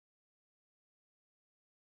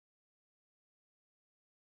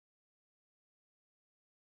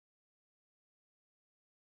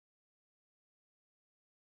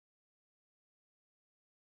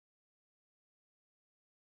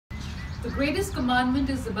The greatest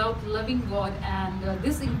commandment is about loving God, and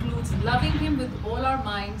this includes loving Him with all our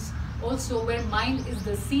minds, also where mind is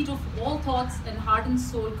the seat of all thoughts and heart and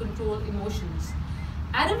soul control emotions.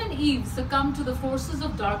 Adam and Eve succumbed to the forces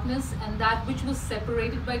of darkness, and that which was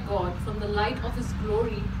separated by God from the light of His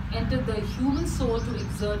glory entered the human soul to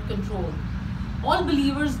exert control. All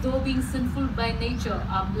believers, though being sinful by nature,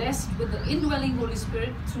 are blessed with the indwelling Holy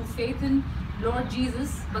Spirit through faith in Lord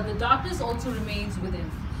Jesus, but the darkness also remains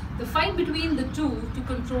within. The fight between the two to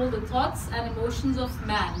control the thoughts and emotions of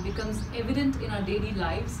man becomes evident in our daily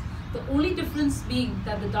lives, the only difference being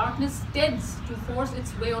that the darkness tends to force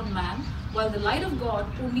its way on man, while the light of God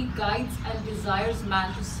only guides and desires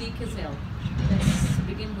man to seek His help. Let's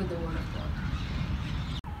begin with the Word of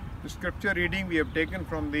God. The scripture reading we have taken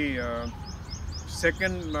from the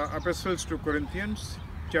second epistles to Corinthians,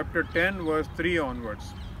 chapter 10, verse 3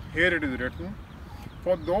 onwards. Here it is written,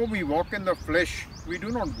 "For though we walk in the flesh, we do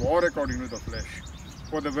not war according to the flesh.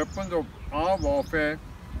 For the weapons of our warfare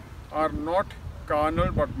are not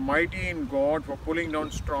carnal, but mighty in God for pulling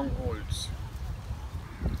down strongholds,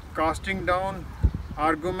 casting down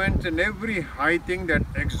arguments and every high thing that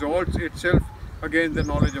exalts itself against the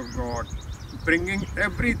knowledge of God, bringing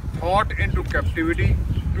every thought into captivity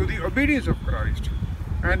to the obedience of Christ,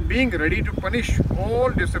 and being ready to punish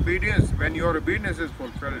all disobedience when your obedience is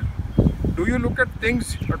fulfilled. Do you look at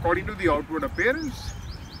things according to the outward appearance?"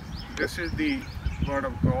 This is the word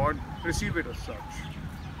of God. Receive it as such.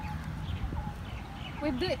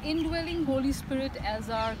 With the indwelling Holy Spirit as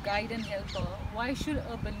our guide and helper, why should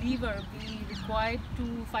a believer be required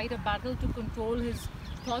to fight a battle to control his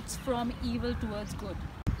thoughts from evil towards good?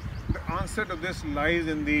 The answer to this lies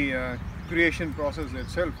in the creation process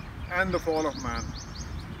itself and the fall of man.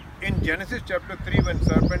 In Genesis chapter 3, when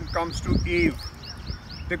serpent comes to Eve,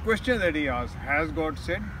 the question that he asks, has God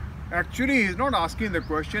said? Actually, he is not asking the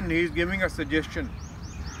question, he is giving a suggestion.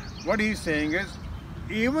 What he is saying is,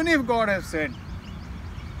 even if God has said,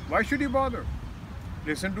 why should you bother?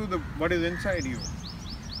 Listen to what is inside you.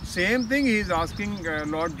 Same thing he is asking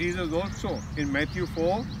Lord Jesus also in Matthew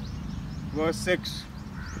 4, verse 6,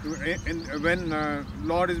 when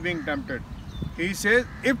Lord is being tempted. He says,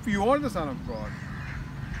 if you are the Son of God.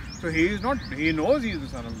 So he knows he is the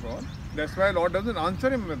Son of God. That's why Lord doesn't answer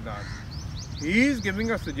him with that. He is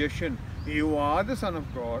giving a suggestion. You are the Son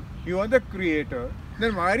of God. You are the Creator.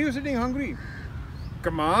 Then why are you sitting hungry?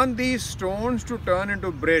 Command these stones to turn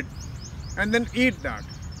into bread and then eat that.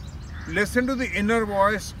 Listen to the inner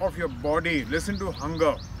voice of your body. Listen to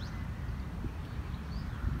hunger.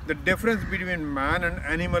 The difference between man and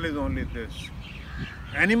animal is only this.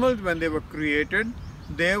 Animals, when they were created,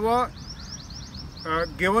 they were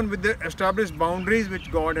given with the established boundaries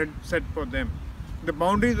which God had set for them. The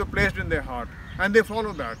boundaries were placed in their heart and they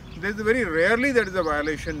follow that. There's very rarely there is a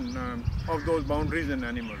violation of those boundaries in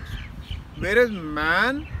animals. Whereas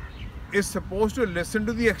man is supposed to listen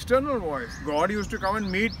to the external voice. God used to come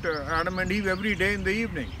and meet Adam and Eve every day in the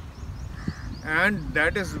evening. And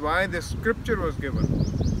that is why the scripture was given.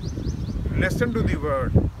 Listen to the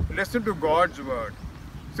word. Listen to God's word.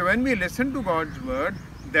 So when we listen to God's word,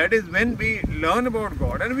 that is when we learn about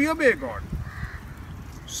God and we obey God.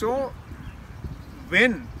 So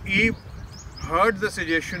when Eve heard the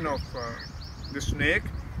suggestion of the snake,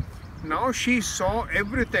 now she saw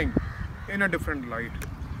everything in a different light.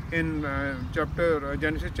 In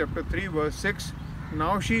Genesis chapter 3, verse 6,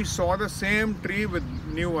 now she saw the same tree with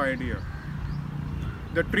new idea.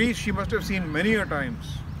 The tree she must have seen many a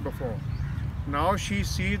times before. Now she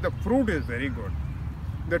sees the fruit is very good.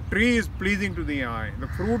 The tree is pleasing to the eye. The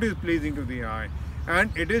fruit is pleasing to the eye.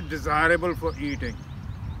 And it is desirable for eating.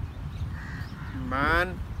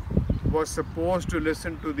 Man was supposed to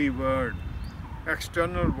listen to the word,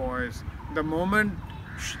 external voice. The moment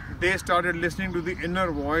they started listening to the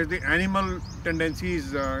inner voice, the animal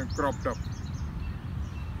tendencies cropped up.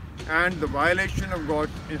 And the violation of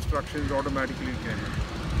God's instructions automatically came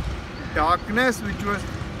in. Darkness, which was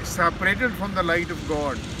separated from the light of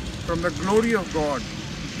God, from the glory of God,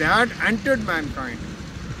 that entered mankind.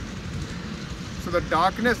 So the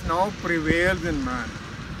darkness now prevails in man.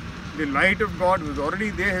 The light of God was already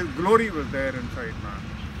there, His glory was there inside man.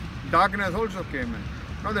 Darkness also came in.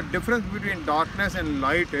 Now the difference between darkness and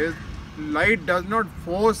light is, light does not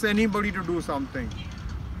force anybody to do something.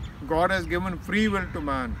 God has given free will to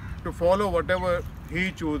man to follow whatever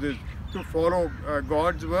he chooses, to follow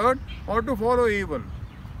God's word or to follow evil.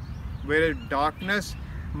 Whereas darkness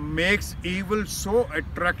makes evil so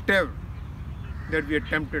attractive that we are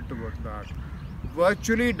tempted towards that.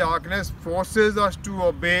 Virtually, darkness forces us to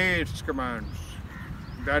obey its commands.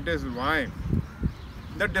 That is why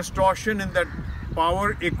the distortion in that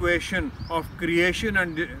power equation of creation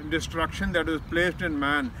and destruction that was placed in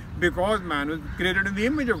man, because man was created in the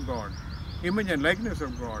image of God, image and likeness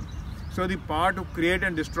of God. So the power to create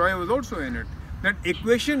and destroy was also in it. That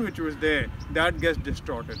equation which was there, that gets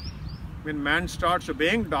distorted. When man starts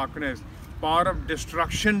obeying darkness, power of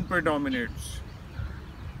destruction predominates.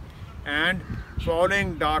 And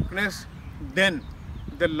following darkness, then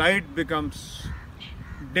the light becomes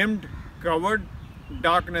dimmed, covered,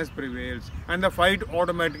 darkness prevails, and the fight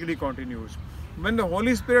automatically continues. When the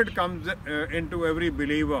Holy Spirit comes into every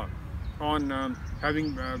believer on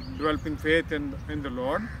developing faith in the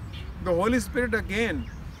Lord, the Holy Spirit again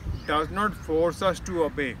does not force us to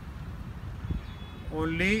obey.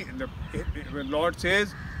 Only the Lord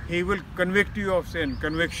says He will convict you of sin.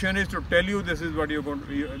 Conviction is to tell you this is what you're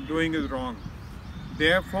doing is wrong.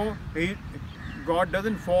 Therefore, God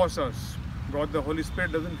doesn't force us. God, the Holy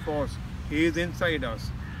Spirit doesn't force. He is inside us.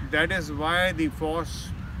 That is why the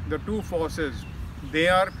two forces, they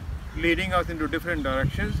are leading us into different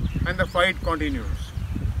directions, and the fight continues.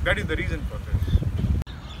 That is the reason for this.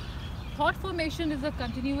 Thought formation is a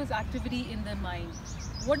continuous activity in the mind.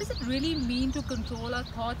 What does it really mean to control our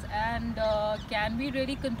thoughts, and can we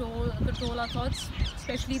really control our thoughts,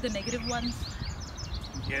 especially the negative ones?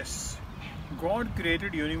 Yes. God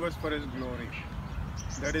created universe for His glory.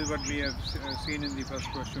 That is what we have seen in the first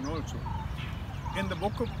question also. In the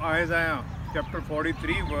book of Isaiah, chapter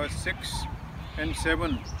 43, verse 6 and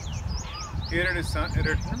 7, here it is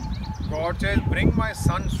written, God says, "Bring my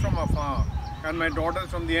sons from afar and my daughters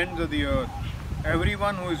from the ends of the earth,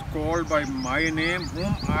 everyone who is called by my name,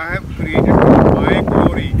 whom I have created for my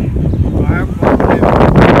glory. I have formed him.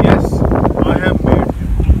 Yes, I have made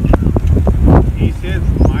him." He says,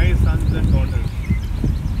 my sons and daughters.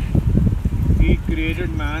 He created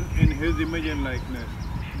man in His image and likeness.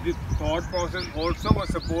 The thought process also was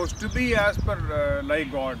supposed to be as per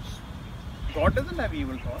like God's. God doesn't have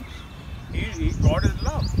evil thoughts. God is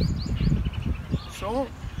love. So,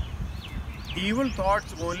 evil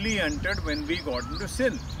thoughts only entered when we got into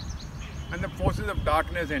sin, and the forces of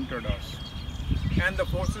darkness entered us. And the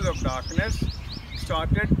forces of darkness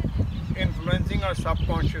started influencing our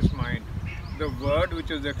subconscious mind. The word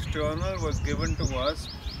which is external was given to us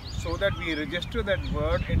so that we register that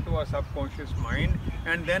word into our subconscious mind,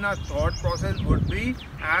 and then our thought process would be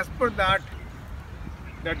as per that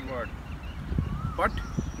word. But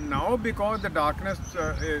now, because the darkness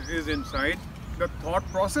is inside, the thought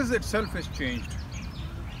process itself is changed.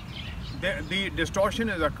 The distortion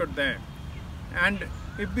has occurred there. And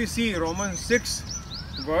if we see Romans 6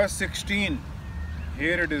 verse 16,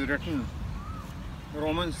 here it is written,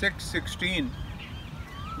 Romans 6:16,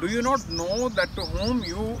 "Do you not know that to whom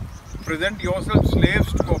you present yourselves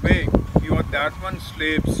slaves to obey, you are that one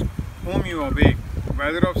slaves whom you obey,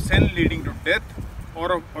 whether of sin leading to death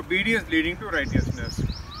or of obedience leading to righteousness?"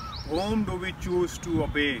 Whom do we choose to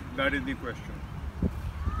obey? That is the question.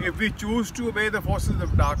 If we choose to obey the forces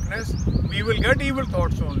of darkness, we will get evil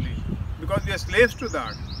thoughts only, because we are slaves to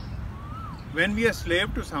that. When we are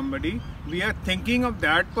slave to somebody, we are thinking of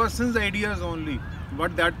that person's ideas only,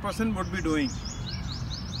 what that person would be doing.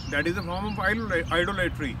 That is a form of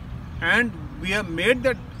idolatry, and we have made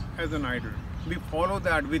that as an idol. We follow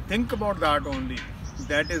that, we think about that only.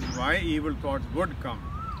 That is why evil thoughts would come.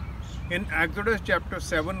 In Exodus chapter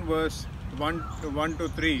 7 verse 1 to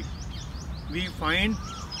 3, we find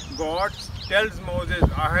God tells Moses,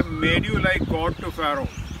 "I have made you like God to Pharaoh."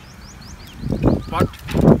 But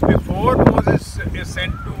before Moses is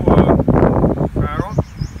sent to Pharaoh,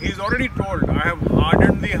 he is already told, "I have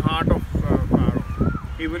hardened the heart of Pharaoh.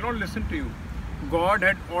 He will not listen to you." God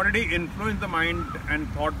had already influenced the mind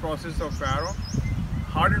and thought process of Pharaoh,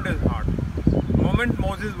 hardened his heart. The moment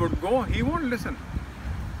Moses would go, he won't listen.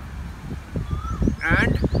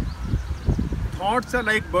 And thoughts are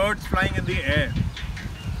like birds flying in the air.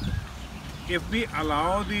 If we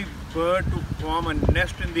allow the bird to form a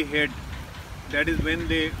nest in the head, that is when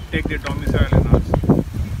they take their domicile in us.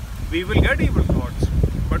 We will get evil thoughts,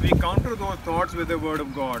 but we counter those thoughts with the word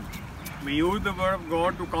of God. We use the word of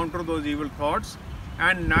God to counter those evil thoughts,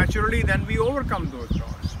 and naturally then we overcome those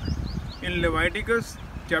thoughts. In Leviticus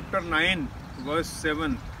chapter 9 verse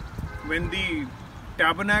 7, when the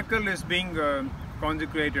tabernacle is being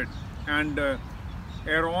consecrated, and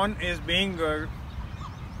Aaron is being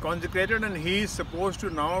consecrated, and he is supposed to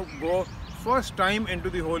now go first time into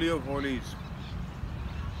the Holy of Holies.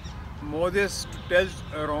 Moses tells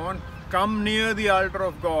Aaron, "Come near the altar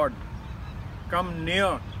of God." Come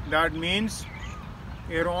near. That means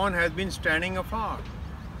Aaron has been standing afar.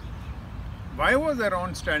 Why was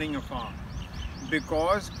Aaron standing afar?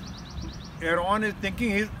 Because Aaron is thinking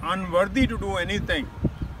he is unworthy to do anything.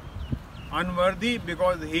 Unworthy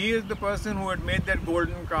because he is the person who had made that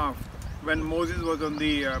golden calf when Moses was on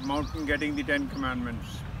the mountain getting the 10 commandments.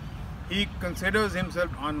 He considers himself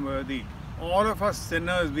unworthy. All of us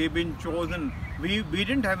sinners, we've been chosen. We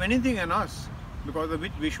didn't have anything in us because of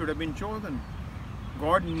which we should have been chosen.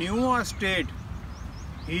 God knew our state.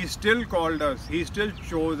 He still called us. He still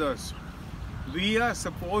chose us. We are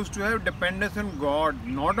supposed to have dependence on God,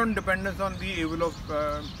 not on dependence on the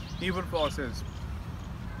evil forces.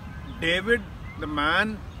 David, the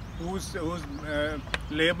man who's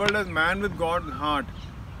labeled as man with God's heart,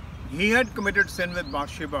 he had committed sin with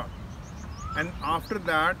Bathsheba. And after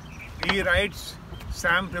that, he writes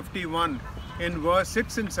Psalm 51 in verse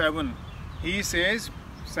 6 and 7. He says,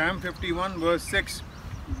 Psalm 51 verse 6,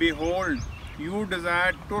 "Behold, you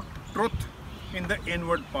desire truth in the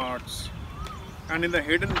inward parts, and in the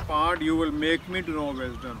hidden part you will make me to know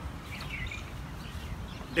wisdom."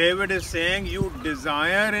 David is saying, you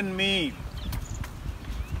desire in me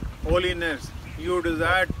holiness, you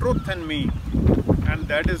desire truth in me, and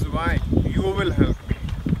that is why you will help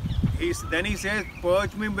me. Then he says,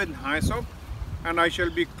 purge me with hyssop and I shall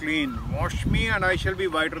be clean. Wash me and I shall be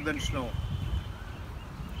whiter than snow.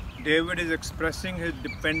 David is expressing his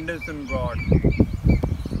dependence on God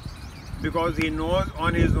because he knows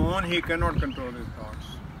on his own he cannot control his thoughts.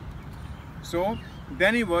 So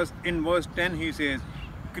then in verse 10 he says,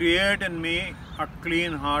 create in me a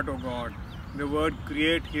clean heart, O God. The word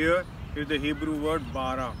create here is the Hebrew word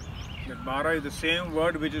bara. That bara is the same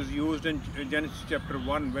word which is used in Genesis chapter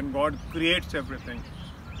 1 when God creates everything.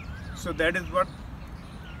 So that is what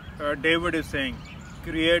David is saying.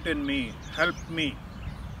 Create in me, help me.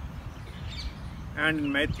 And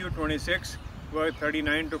in Matthew 26 verse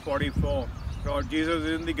 39 to 44, Lord Jesus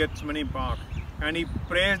is in the Gethsemane Park and he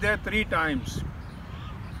prays there 3 times.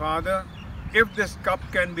 Father, if this cup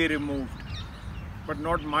can be removed, but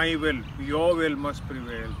not my will, your will must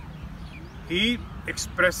prevail. He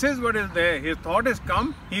expresses what is there. His thought has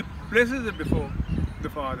come, he places it before the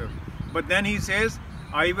Father. But then he says,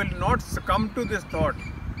 I will not succumb to this thought.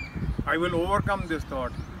 I will overcome this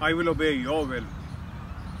thought. I will obey your will.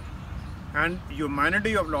 And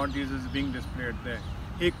humanity of Lord Jesus is being displayed there.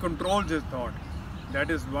 He controls his thought.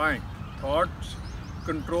 That is why thoughts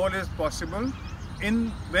control is possible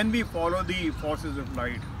when we follow the forces of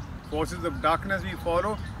light. Forces of darkness we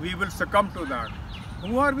follow, we will succumb to that.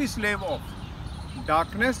 Who are we slave of?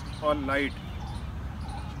 Darkness or light?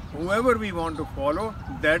 Whoever we want to follow,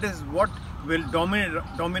 that is what will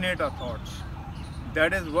dominate our thoughts.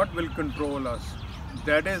 That is what will control us.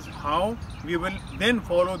 That is how we will then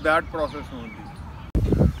follow that process only.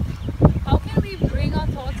 How can we bring our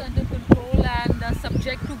thoughts under control and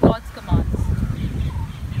subject to God's commands?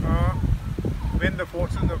 When the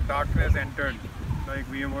forces of darkness entered, like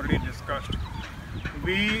we have already discussed,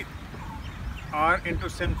 we are into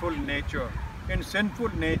sinful nature. In sinful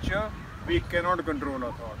nature, we cannot control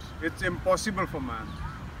our thoughts. It's impossible for man.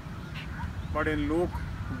 But in Luke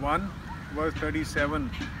 1 verse 37,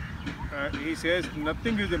 he says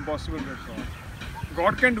nothing is impossible with God.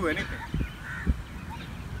 God can do anything.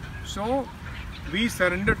 So we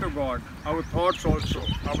surrender to God, our thoughts also,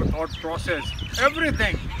 our thought process,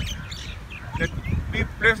 everything, that we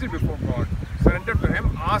place it before God, surrender to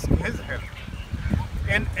Him, ask His help.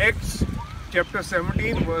 In Acts chapter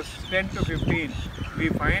 17 verse 10 to 15, we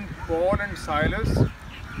find Paul and Silas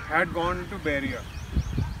had gone to Berea.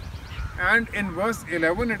 And in verse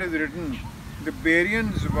 11 it is written, the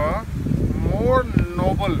Bereans were more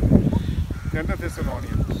noble than the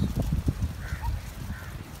Thessalonians.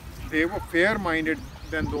 They were fair-minded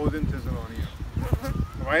than those in Thessalonica.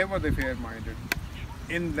 Why were they fair-minded?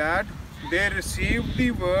 In that they received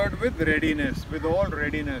the word with readiness, with all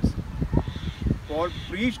readiness. Paul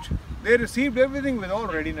preached, they received everything with all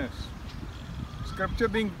readiness. Scripture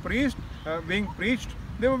being preached,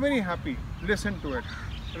 they were very happy, listened to it,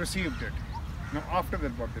 received it. Now after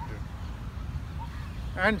that what they did?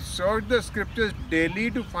 And searched the scriptures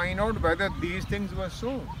daily to find out whether these things were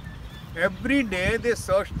so. Every day they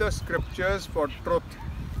searched the scriptures for truth.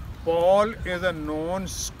 Paul is a known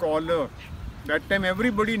scholar. That time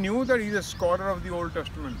everybody knew that he is a scholar of the Old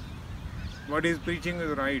Testament. What he is preaching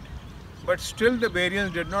is right. But still the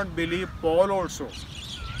Bereans did not believe Paul also.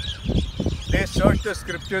 They searched the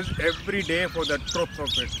scriptures every day for the truth of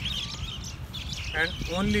it. And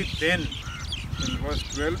only then, in verse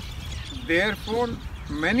 12, therefore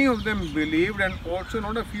many of them believed, and also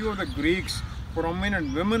not a few of the Greeks,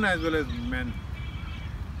 prominent women as well as men.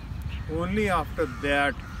 Only after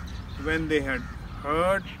that, when they had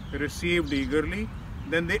heard, received eagerly,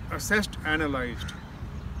 then they assessed, analyzed.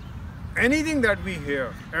 anything that we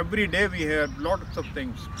hear, every day we hear lots of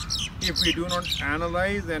things. If we do not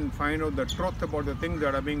analyze and find out the truth about the things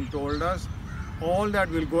that are being told us, all that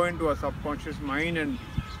will go into our subconscious mind and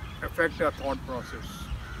affect our thought process.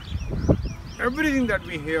 Everything that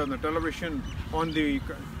we hear on the television, on the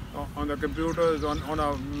computers, on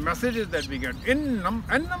our messages that we get, n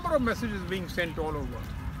number of messages being sent all over,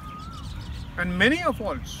 and many are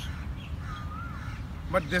false.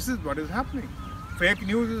 But this is what is happening. Fake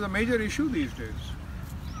news is a major issue these days.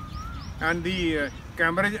 And the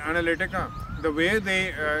Cambridge Analytica, the way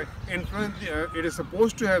they influence, it is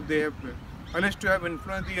supposed to have, they have alleged to have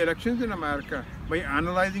influenced the elections in America by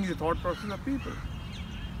analyzing the thought process of people.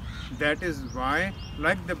 That is why,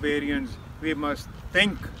 like the Bereans, we must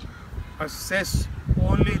think, assess,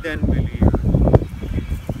 only then believe.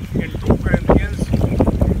 In 2 Corinthians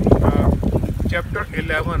chapter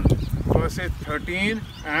 11, verses 13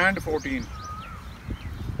 and 14.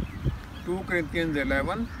 2 Corinthians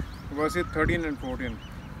 11, verses 13 and 14.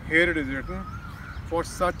 Here it is written, for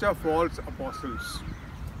such are false apostles.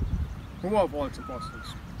 Who are false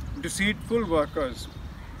apostles? Deceitful workers,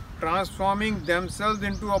 transforming themselves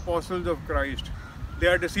into apostles of Christ. They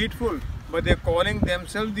are deceitful, but they are calling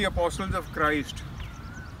themselves the apostles of Christ.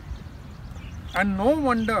 And no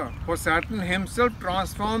wonder, for Satan himself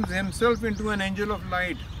transforms himself into an angel of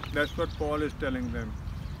light. That's what Paul is telling them.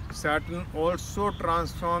 Satan also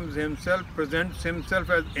transforms himself, presents himself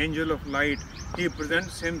as angel of light. He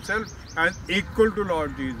presents himself as equal to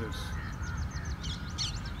Lord Jesus.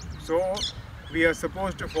 So we are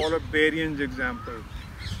supposed to follow Berean's example.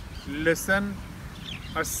 Listen,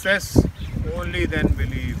 assess, only then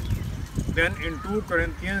believe. Then in 2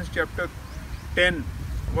 Corinthians chapter 10,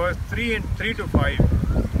 verse 3 to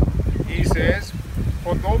 5, he says,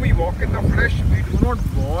 for though we walk in the flesh, we do not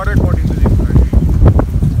war according to the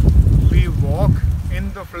flesh. We walk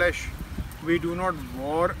in the flesh. We do not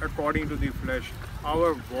war according to the flesh.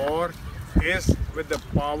 Our war is with the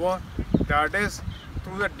power, that is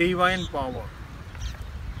through the divine power.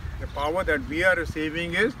 The power that we are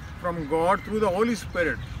receiving is from God through the Holy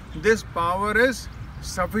Spirit. This power is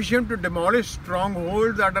sufficient to demolish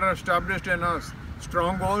strongholds that are established in us,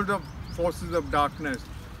 strongholds of forces of darkness.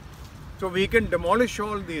 So we can demolish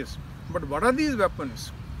all these. But what are these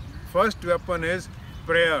weapons? First weapon is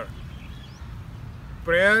prayer.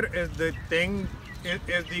 Prayer is the thing,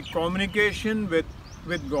 is the communication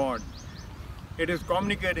with God. It is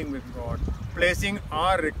communicating with God, placing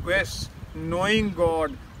our requests, knowing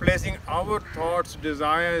God, placing our thoughts,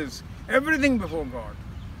 desires, everything before God.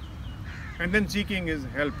 And then seeking His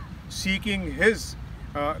help, seeking His,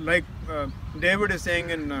 like David is saying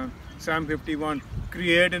in Psalm 51,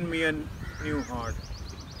 create in me a new heart.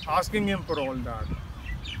 Asking Him for all that.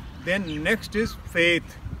 Then next is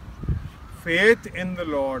faith. Faith in the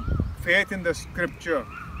Lord, faith in the Scripture,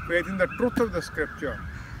 faith in the truth of the Scripture.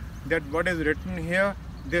 That what is written here,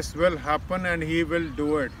 this will happen and He will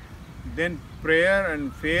do it. Then prayer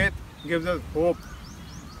and faith gives us hope.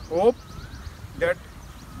 Hope that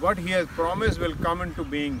what He has promised will come into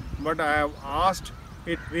being. What I have asked,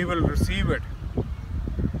 we will receive it.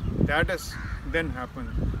 That is then happens.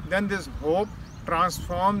 Then this hope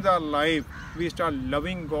transforms our life. We start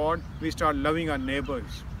loving God, we start loving our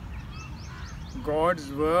neighbors.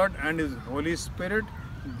 God's Word and His Holy Spirit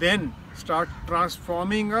then start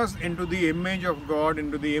transforming us into the image of God,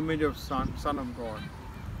 into the image of Son of God.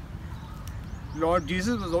 Lord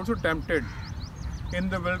Jesus was also tempted in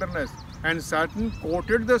the wilderness, and Satan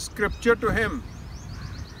quoted the Scripture to Him.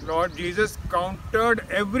 Lord Jesus countered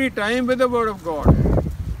every time with the Word of God,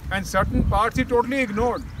 and certain parts He totally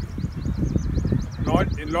ignored.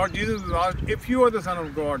 Lord Jesus was asked, if you are the Son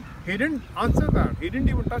of God. He didn't answer that. He didn't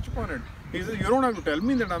even touch upon it. He said, you don't have to tell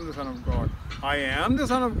me that I'm the Son of God. I am the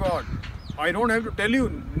Son of God. I don't have to tell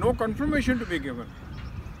you, no confirmation to be given.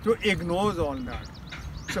 So ignores all that.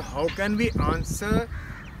 So how can we answer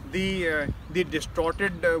the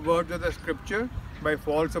distorted words of the Scripture by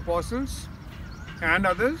false apostles and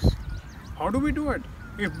others? How do we do it?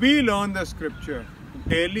 If we learn the Scripture,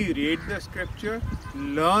 daily read the Scripture,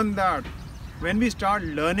 learn that. When we start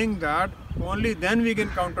learning that, only then we can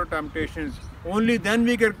counter temptations. Only then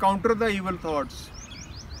we can counter the evil thoughts.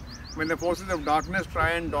 When the forces of darkness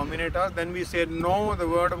try and dominate us, then we say, no, the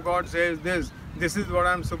Word of God says this. This is what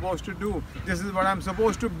I'm supposed to do. This is what I'm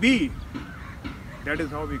supposed to be. That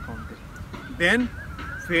is how we counter. Then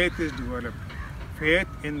faith is developed. Faith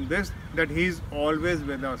in this, that He is always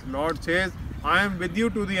with us. Lord says, I am with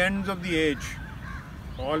you to the ends of the age.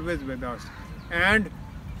 Always with us. And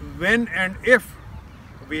when and if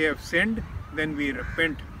we have sinned, then we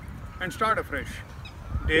repent and start afresh.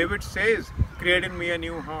 David says, create in me a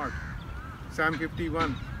new heart. Psalm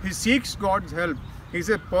 51. He seeks God's help. He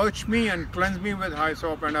said, purge me and cleanse me with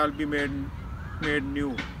hyssop and I'll be made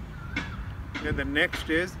new. Then the next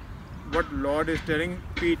is what Lord is telling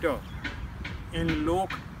Peter in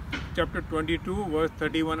Luke chapter 22 verse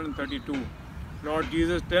 31 and 32. Lord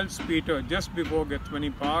Jesus tells Peter just before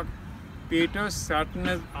Gethsemane Park, Peter, Satan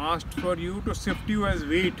has asked for you to sift you as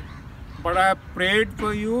wheat, but I have prayed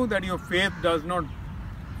for you that your faith does not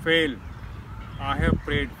fail. I have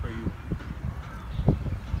prayed for you.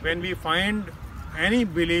 When we find any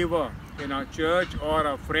believer in our church or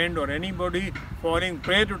a friend or anybody falling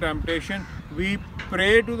prey to temptation, we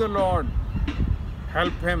pray to the Lord,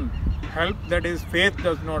 help him, help that his faith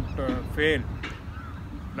does not fail.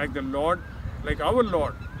 Like the Lord, like our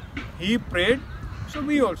Lord, He prayed, so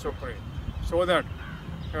we also pray, so that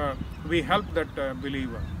we help that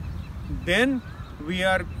believer. Then we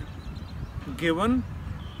are given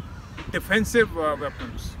defensive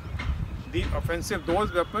weapons. The offensive,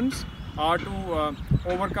 those weapons are to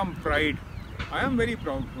overcome pride. I am very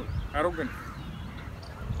proudful, arrogant.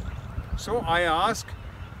 So I ask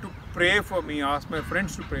to pray for me, ask my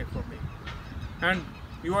friends to pray for me. And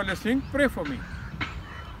you are listening, pray for me.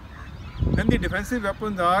 Then the defensive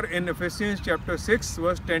weapons are in Ephesians chapter 6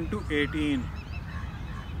 verse 10 to 18.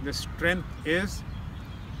 The strength is,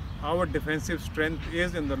 our defensive strength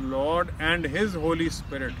is in the Lord and His Holy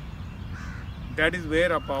Spirit. That is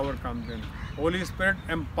where our power comes in. Holy Spirit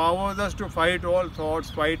empowers us to fight all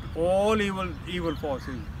thoughts, fight all evil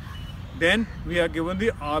forces. Then we are given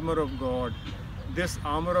the armor of God. This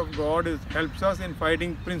armor of God helps us in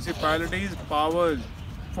fighting principalities, powers,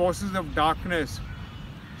 forces of darkness,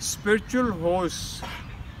 spiritual hosts,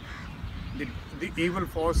 the evil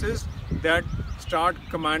forces that start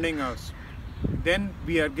commanding us. Then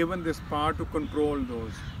we are given this power to control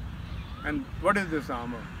those. And what is this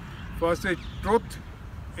armor? First is truth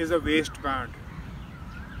is a waistband.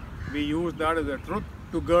 We use that as a truth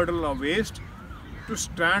to girdle our waist, to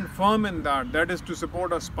stand firm in that. That is to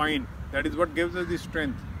support our spine. That is what gives us the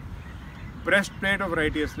strength. Breastplate of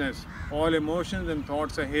righteousness. All emotions and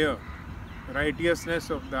thoughts are here. Righteousness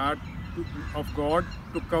of that, of God,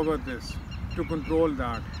 to cover this, to control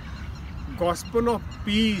that. Gospel of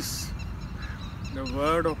peace. The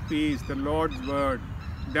word of peace, the Lord's word.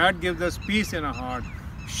 That gives us peace in our heart.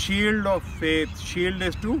 Shield of faith. Shield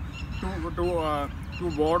is to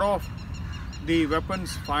ward off the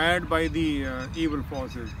weapons fired by the evil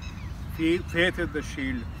forces. Faith is the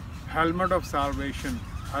shield. Helmet of salvation.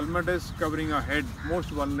 Helmet is covering our head, most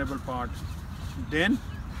vulnerable part. Then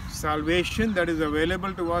salvation that is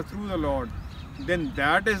available to us through the Lord. Then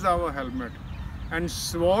that is our helmet. And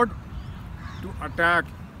sword to attack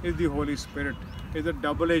is the Holy Spirit. Is a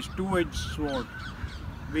double-edged, two-edged sword.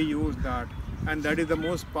 We use that. And that is the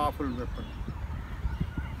most powerful weapon.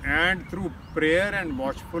 And through prayer and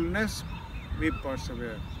watchfulness, we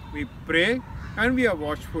persevere. We pray and we are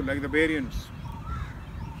watchful like the Bereans.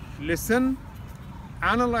 Listen,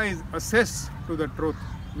 analyze, assess to the truth.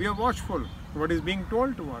 We are watchful what is being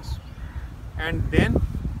told to us. And then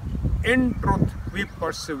in truth we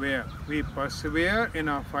persevere. We persevere in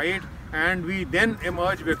our fight and we then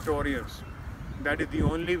emerge victorious. That is the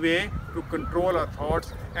only way to control our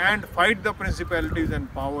thoughts and fight the principalities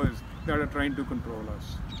and powers that are trying to control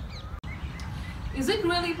us. Is it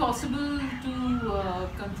really possible to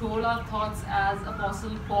control our thoughts as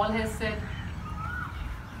Apostle Paul has said?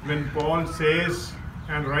 When Paul says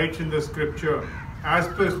and writes in the scripture, as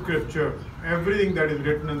per scripture, everything that is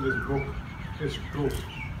written in this book is true.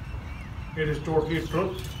 It is totally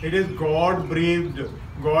true. It is God breathed.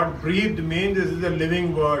 God breathed means this is a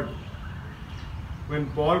living word. When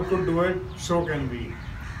Paul could do it, so can we.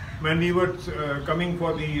 When we were coming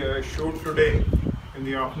for the shoot today in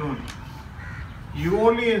the afternoon, you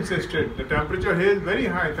only insisted, the temperature here is very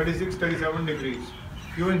high, 36, 37 degrees.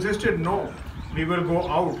 You insisted, no, we will go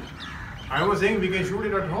out. I was saying we can shoot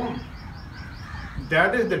it at home.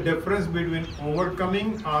 That is the difference between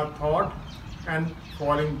overcoming our thought and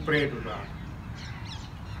falling prey to that.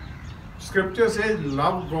 Scripture says,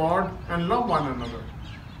 love God and love one another.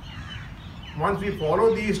 Once we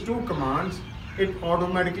follow these two commands, it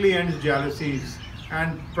automatically ends jealousies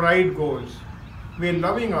and pride goes. We are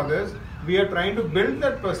loving others, we are trying to build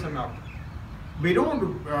that person up. We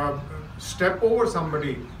don't step over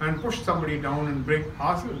somebody and push somebody down and bring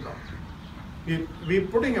ourselves up. We are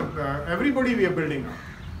putting up, everybody we are building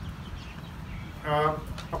up.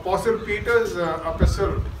 Apostle Peter's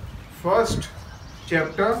epistle, first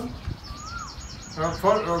chapter,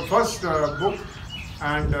 first book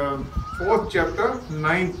and fourth chapter,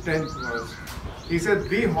 9th, 10th verse. He said,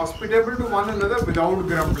 be hospitable to one another without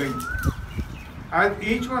grumbling. As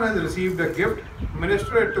each one has received a gift,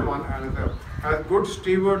 minister it to one another, as good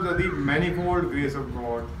stewards of the manifold grace of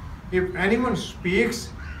God. If anyone speaks,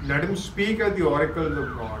 let him speak as the oracles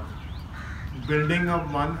of God, building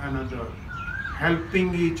up one another,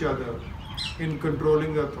 helping each other in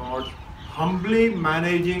controlling the thoughts, humbly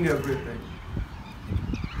managing everything.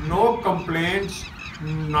 No complaints,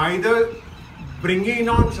 neither bringing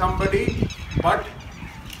on somebody, but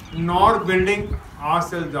nor building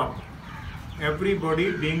ourselves up.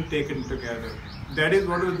 Everybody being taken together. That is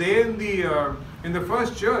what was there in the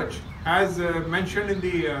first church, as mentioned in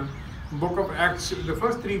the book of Acts, the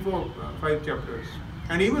first 3, 4, 5 chapters,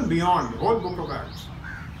 and even beyond, the whole book of Acts.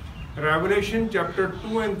 Revelation chapter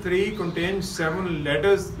 2 and 3 contains 7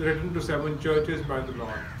 letters written to 7 churches by the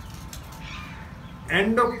Lord.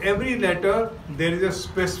 End of every letter, there is a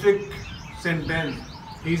specific sentence.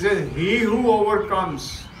 He says, "He who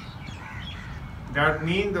overcomes." That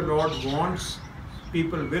means the Lord wants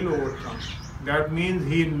people will overcome. That means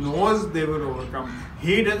He knows they will overcome.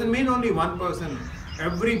 He doesn't mean only one person.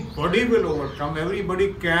 Everybody will overcome.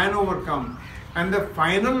 Everybody can overcome. And the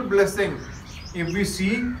final blessing, if we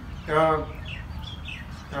see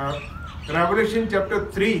Revelation chapter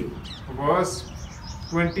 3, verse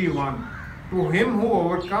 21. To him who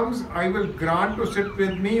overcomes, I will grant to sit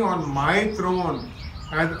with me on my throne,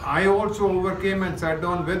 as I also overcame and sat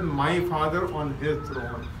down with my Father on His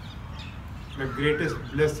throne. The greatest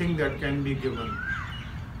blessing that can be given.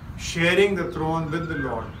 Sharing the throne with the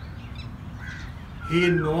Lord. He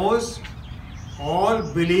knows all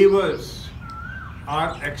believers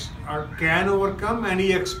can overcome, and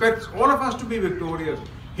He expects all of us to be victorious.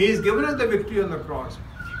 He has given us the victory on the cross.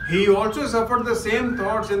 He also suffered the same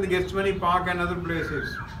thoughts in the Gethsemane Park and other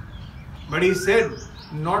places. But He said,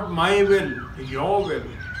 "Not my will, your will."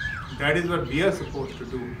 That is what we are supposed to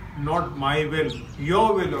do. Not my will,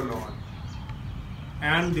 your will, O Lord.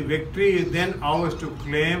 And the victory is then ours to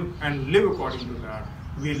claim and live according to that.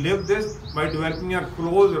 We live this by developing a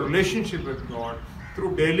close relationship with God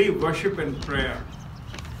through daily worship and prayer.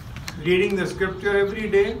 Reading the scripture every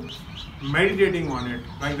day, meditating on it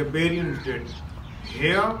like the Bereans did.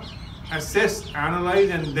 Hear, assess, analyze,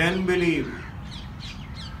 and then believe.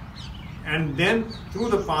 And then through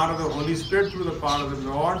the power of the Holy Spirit, through the power of the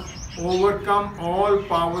Lord, overcome all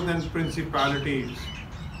powers and principalities.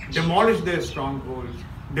 Demolish their strongholds.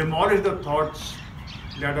 Demolish the thoughts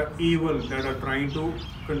that are evil, that are trying to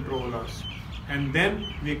control us. And then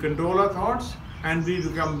we control our thoughts and we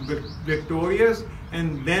become victorious,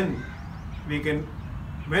 and then we can,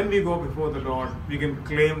 when we go before the Lord, we can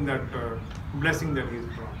claim that blessing that He has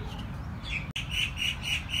promised.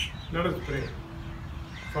 Let us pray.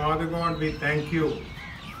 Father God, we thank you.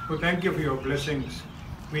 We thank you for your blessings.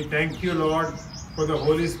 We thank you, Lord, for the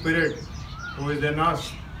Holy Spirit who is in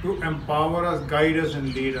us to empower us, guide us,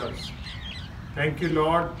 and lead us. Thank you,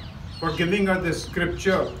 Lord, for giving us the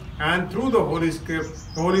scripture, and through the Holy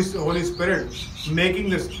Spirit, making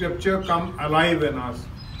the scripture come alive in us,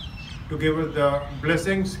 to give us the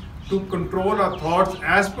blessings to control our thoughts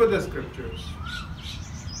as per the scriptures.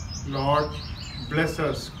 Lord, bless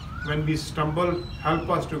us. When we stumble, help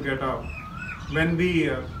us to get up. When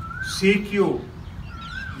we seek you,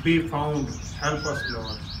 be found. Help us,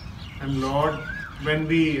 Lord. And Lord, when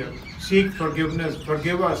we seek forgiveness,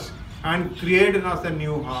 forgive us and create in us a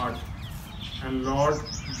new heart. And Lord,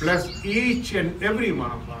 bless each and every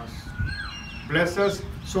one of us. Bless us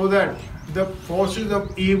so that the forces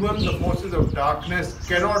of evil, the forces of darkness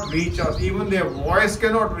cannot reach us. Even their voice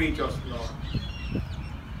cannot reach us, Lord.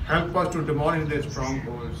 Help us to demolish their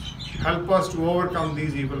strongholds. Help us to overcome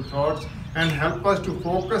these evil thoughts, and help us to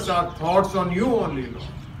focus our thoughts on you only,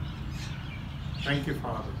 Lord. Thank you,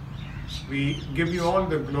 Father. We give you all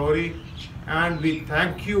the glory, and we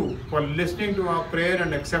thank you for listening to our prayer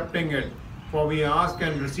and accepting it. For we ask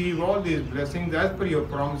and receive all these blessings as per your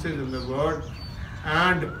promises in the word,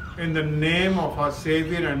 and in the name of our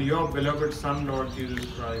Savior and your beloved Son, Lord Jesus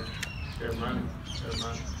Christ. Amen.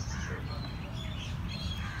 Amen.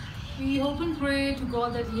 We hope and pray to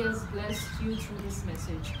God that He has blessed you through this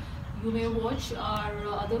message. You may watch our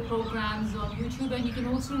other programs on YouTube, and you can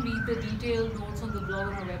also read the detailed notes on the blog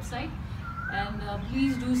on our website. And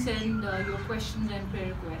please do send your questions and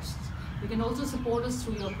prayer requests. You can also support us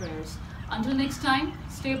through your prayers. Until next time,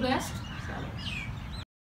 stay blessed. Shalom.